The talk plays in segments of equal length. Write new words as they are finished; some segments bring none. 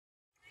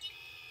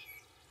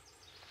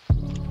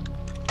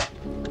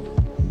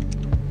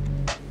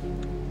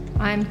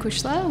I'm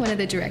Kushla, one of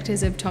the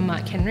directors of Tom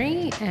Mark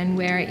Henry, and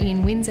we're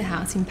in Windsor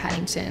House in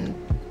Paddington.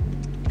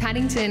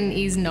 Paddington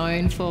is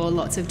known for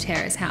lots of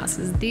terrace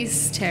houses.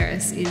 This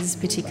terrace is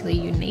particularly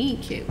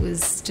unique. It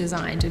was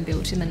designed and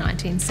built in the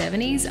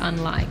 1970s,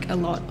 unlike a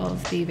lot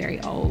of the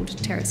very old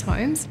terrace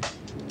homes.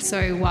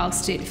 So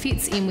whilst it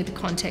fits in with the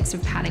context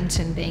of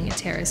Paddington being a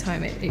terrace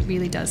home, it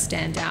really does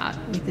stand out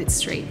with its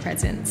street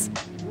presence.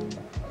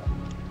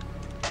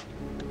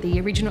 The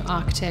original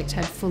architect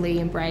had fully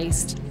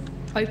embraced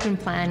open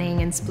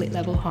planning and split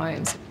level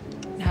homes.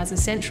 It has a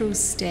central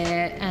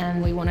stair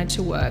and we wanted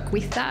to work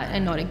with that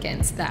and not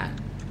against that.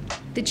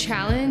 The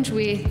challenge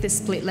with the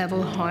split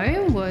level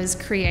home was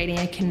creating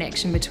a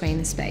connection between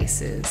the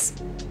spaces.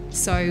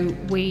 So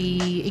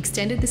we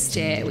extended the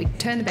stair, we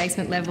turned the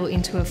basement level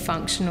into a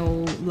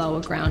functional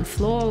lower ground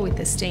floor with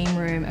a steam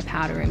room, a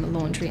powder room, a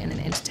laundry and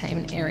an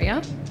entertainment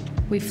area.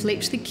 We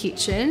flipped the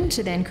kitchen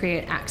to then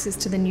create access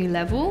to the new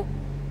level,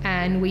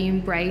 and we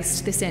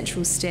embraced the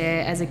central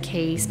stair as a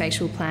key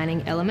spatial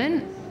planning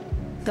element.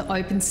 The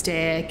open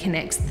stair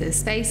connects the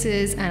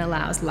spaces and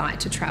allows light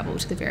to travel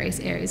to the various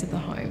areas of the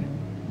home.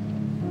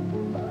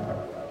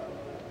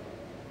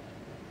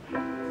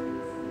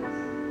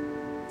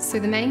 So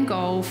the main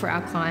goal for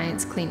our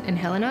clients, Clint and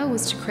Helena,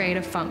 was to create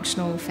a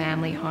functional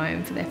family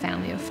home for their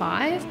family of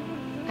 5,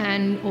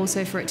 and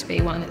also for it to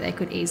be one that they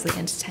could easily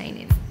entertain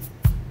in.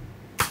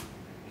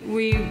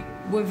 We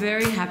were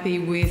very happy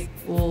with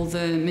all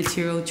the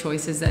material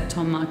choices that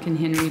Tom, Mark and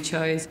Henry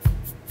chose.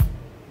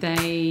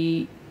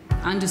 They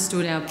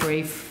understood our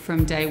brief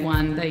from day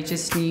one. They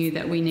just knew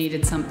that we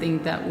needed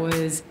something that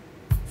was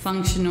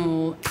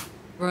functional,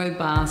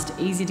 robust,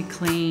 easy to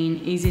clean,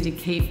 easy to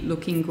keep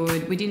looking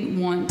good. We didn't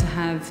want to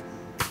have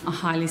a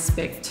highly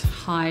spec'd,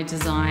 high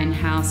design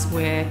house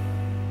where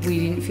we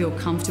didn't feel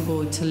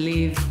comfortable to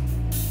live.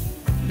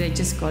 They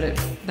just got it.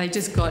 They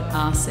just got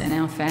us and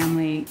our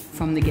family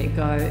from the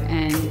get-go,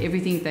 and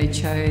everything they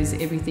chose,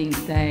 everything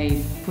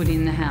they put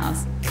in the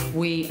house,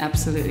 we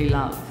absolutely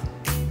love.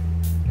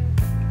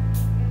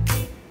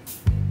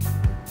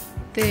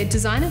 The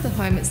design of the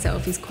home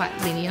itself is quite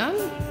linear,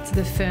 so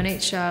the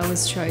furniture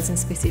was chosen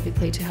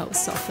specifically to help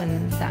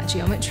soften that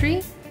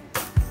geometry.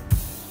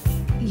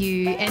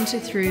 You enter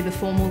through the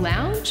formal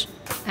lounge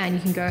and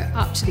you can go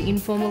up to the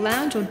informal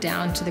lounge or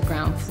down to the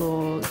ground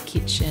floor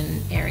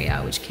kitchen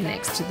area, which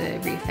connects to the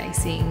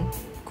rear-facing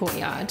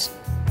courtyard.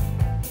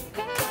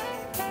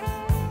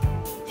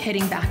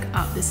 Heading back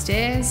up the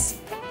stairs,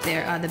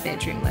 there are the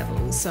bedroom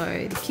levels.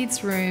 So the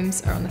kids'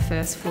 rooms are on the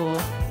first floor.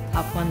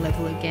 Up one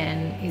level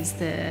again is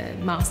the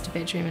master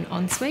bedroom and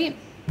ensuite.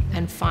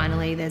 And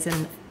finally, there's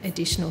an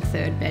additional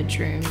 3rd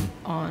bedroom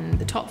on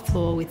the top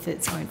floor with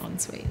its own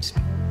ensuite.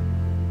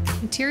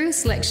 Material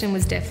selection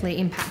was definitely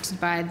impacted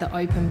by the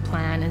open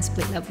plan and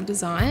split level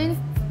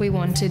design. We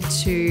wanted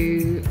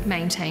to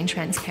maintain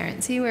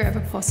transparency wherever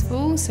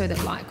possible so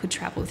that light could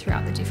travel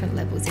throughout the different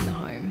levels in the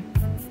home.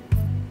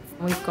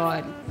 We've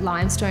got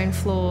limestone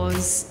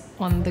floors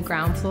on the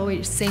ground floor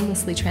which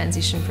seamlessly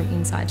transition from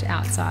inside to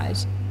outside,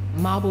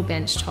 marble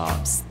bench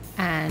tops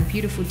and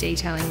beautiful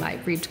detailing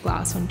like ribbed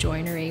glass on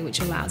joinery,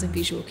 which allows a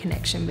visual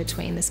connection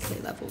between the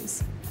split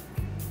levels.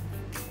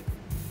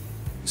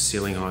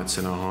 Ceiling heights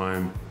in a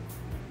home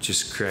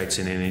just creates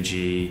an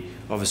energy,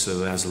 obviously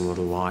allows a lot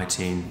of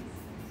lighting,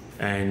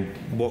 and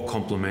what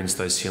complements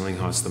those ceiling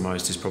heights the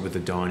most is probably the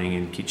dining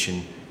and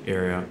kitchen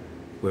area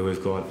where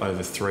we've got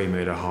over 3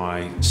 metre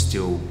high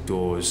steel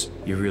doors.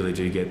 You really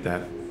do get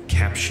that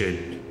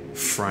captured,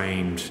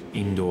 framed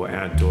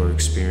indoor-outdoor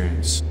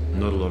experience.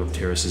 Not a lot of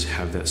terraces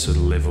have that sort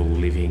of level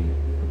living.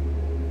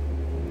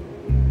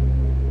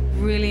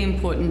 Really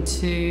important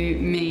to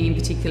me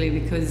particularly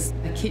because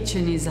the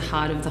kitchen is the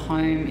heart of the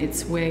home.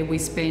 It's where we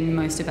spend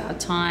most of our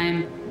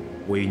time.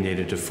 We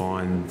needed to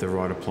find the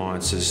right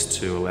appliances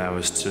to allow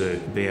us to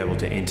be able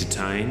to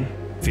entertain,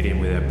 fit in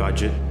with our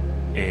budget,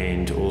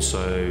 and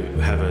also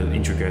have an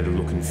integrated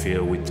look and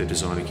feel with the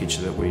designer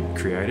kitchen that we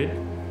created.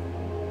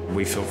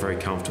 We felt very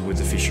comfortable with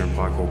the Fisher &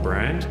 Paykel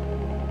brand.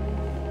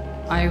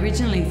 I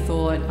originally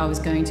thought I was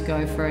going to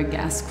go for a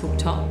gas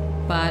cooktop,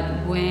 but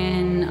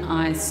when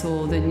I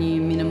saw the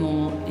new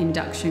minimal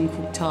induction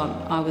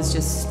cooktop, I was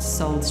just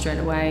sold straight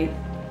away.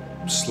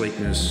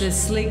 Sleekness. The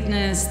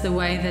sleekness, the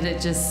way that it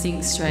just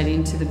sinks straight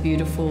into the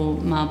beautiful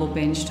marble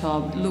bench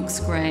top, looks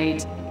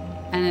great,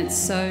 and it's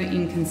so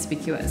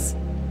inconspicuous.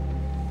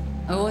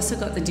 I also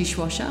got the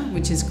dishwasher,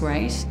 which is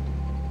great,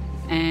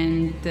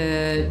 and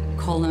the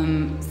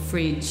column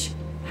fridge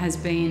has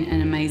been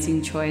an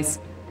amazing choice.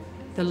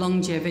 The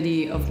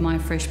longevity of my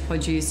fresh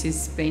produce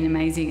has been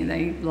amazing.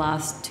 They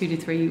last 2 to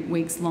 3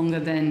 weeks longer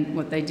than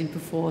what they did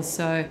before,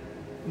 so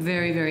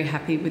very, very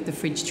happy with the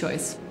fridge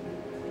choice.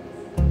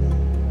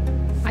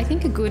 I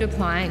think a good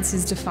appliance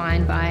is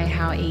defined by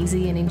how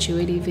easy and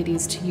intuitive it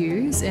is to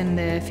use, and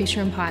the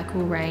Fisher &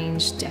 Paykel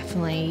range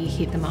definitely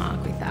hit the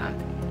mark with that.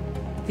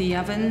 The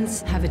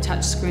ovens have a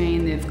touch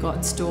screen, they've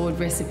got stored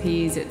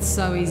recipes, it's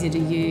so easy to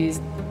use,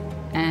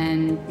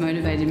 and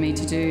motivated me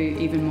to do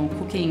even more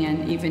cooking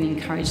and even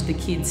encouraged the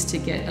kids to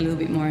get a little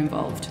bit more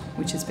involved,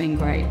 which has been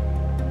great.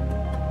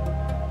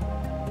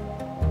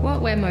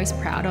 What we're most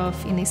proud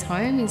of in this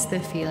home is the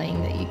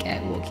feeling that you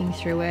get walking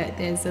through it.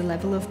 There's a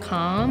level of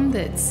calm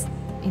that's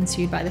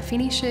ensued by the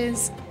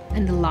finishes,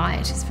 and the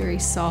light is very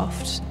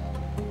soft.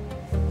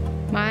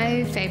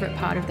 My favourite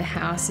part of the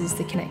house is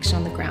the connection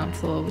on the ground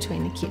floor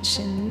between the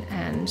kitchen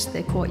and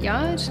the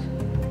courtyard.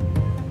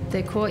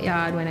 The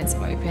courtyard, when it's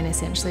open,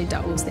 essentially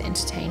doubles the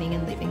entertaining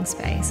and living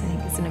space. I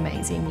think it's an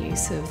amazing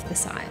use of the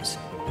site.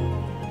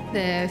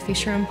 The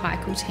Fisher &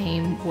 Paykel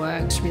team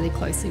worked really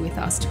closely with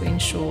us to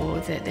ensure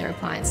that their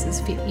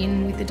appliances fit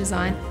in with the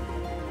design.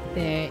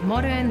 They're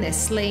modern, they're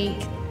sleek,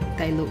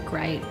 they look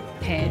great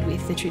paired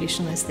with the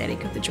traditional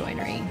aesthetic of the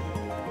joinery.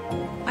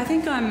 I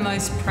think I'm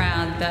most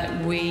proud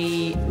that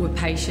we were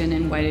patient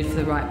and waited for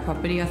the right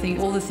property. I think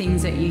all the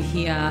things that you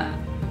hear,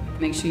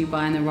 make sure you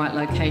buy in the right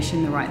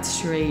location, the right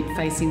street,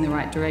 facing the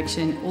right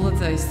direction, all of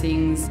those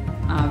things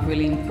are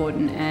really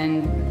important,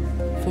 and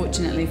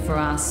fortunately for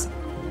us,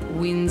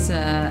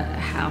 Windsor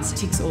House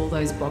ticks all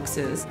those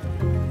boxes.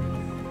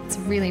 It's a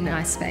really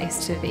nice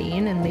space to be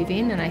in and live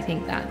in, and I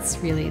think that's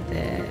really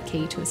the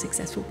key to a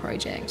successful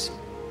project.